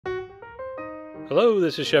Hello,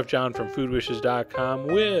 this is Chef John from foodwishes.com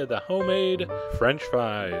with a homemade French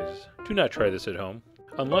fries. Do not try this at home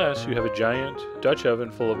unless you have a giant Dutch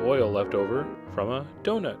oven full of oil left over from a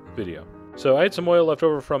donut video. So I had some oil left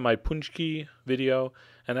over from my punchki video,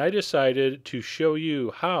 and I decided to show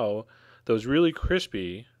you how those really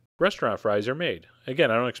crispy restaurant fries are made.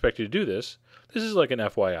 Again, I don't expect you to do this. This is like an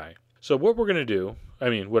FYI. So what we're going to do,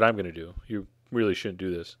 what I'm going to do, you really shouldn't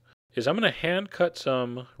do this, is I'm going to hand cut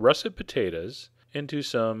some russet potatoes into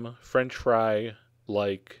some French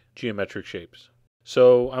fry-like geometric shapes.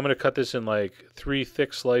 So I'm going to cut this in like 3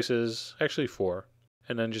 thick slices, actually 4,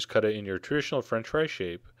 and then just cut it in your traditional French fry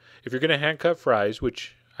shape. If you're going to hand cut fries,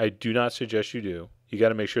 which I do not suggest you do, you got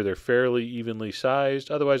to make sure they're fairly evenly sized.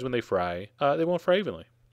 Otherwise, when they fry, they won't fry evenly.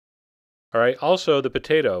 All right, also the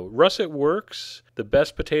potato. Russet works. The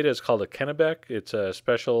best potato is called a Kennebec. It's a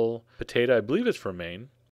special potato. I believe it's from Maine.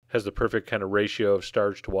 Has the perfect kind of ratio of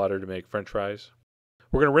starch to water to make French fries.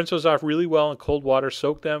 We're going to rinse those off really well in cold water.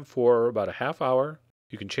 Soak them for about a half hour.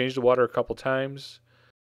 You can change the water a couple times.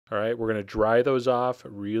 All right, we're going to dry those off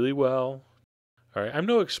really well. All right, I'm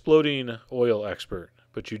no exploding oil expert,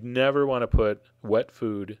 but you never want to put wet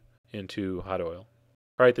food into hot oil.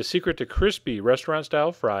 All right, the secret to crispy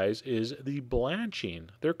restaurant-style fries is the blanching.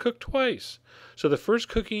 They're cooked twice. So the first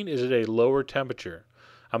cooking is at a lower temperature.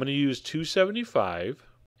 I'm going to use 275,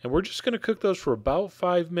 and we're just going to cook those for about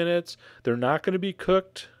 5 minutes. They're not going to be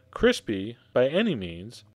cooked crispy by any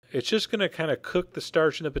means. It's just going to kind of cook the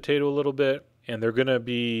starch in the potato a little bit, and they're going to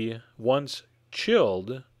be, once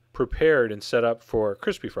chilled, prepared and set up for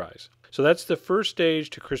crispy fries. So that's the first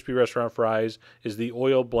stage to crispy restaurant fries, is the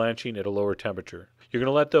oil blanching at a lower temperature. You're going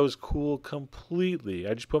to let those cool completely.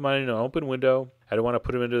 I just put mine in an open window. I don't want to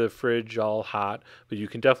put them into the fridge all hot, but you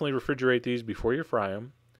can definitely refrigerate these before you fry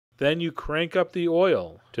them. Then you crank up the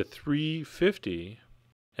oil to 350,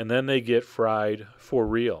 and then they get fried for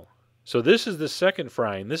real. So this is the second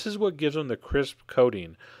frying. This is what gives them the crisp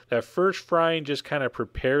coating. That first frying just kind of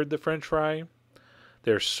prepared the French fry.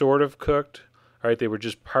 They're sort of cooked. All right, they were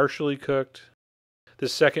just partially cooked. The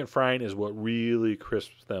second frying is what really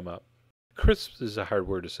crisps them up. Crisp is a hard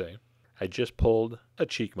word to say. I just pulled a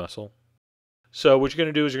cheek muscle. So what you're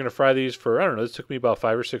going to do is you're going to fry these for, this took me about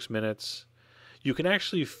 5 or 6 minutes. You can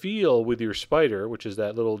actually feel with your spider, which is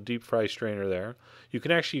that little deep fry strainer there, you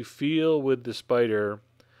can actually feel with the spider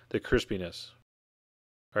the crispiness.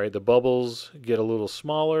 All right, the bubbles get a little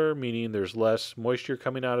smaller, meaning there's less moisture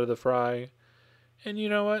coming out of the fry. And you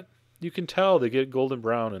know what? You can tell they get golden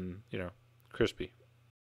brown and, crispy.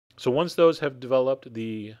 So once those have developed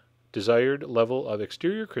the desired level of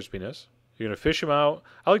exterior crispiness, you're going to fish them out.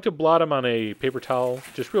 I like to blot them on a paper towel,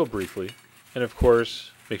 just real briefly. And of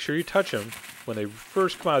course, make sure you touch them when they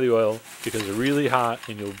first come out of the oil, because they're really hot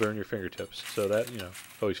and you'll burn your fingertips. So that,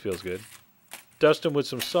 always feels good. Dust them with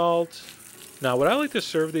some salt. Now, what I like to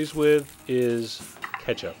serve these with is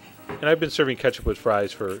ketchup. And I've been serving ketchup with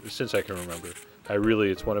fries since I can remember.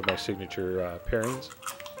 It's one of my signature pairings.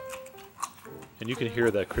 And you can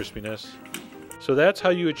hear that crispiness. So that's how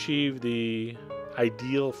you achieve the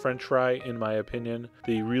ideal French fry, in my opinion.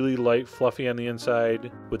 The really light, fluffy on the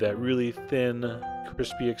inside with that really thin,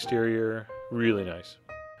 crispy exterior. Really nice.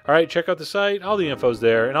 All right, check out the site. All the info's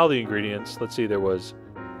there and all the ingredients. Let's see, it's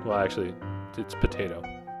potato.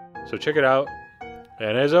 So check it out.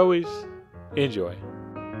 And as always, enjoy.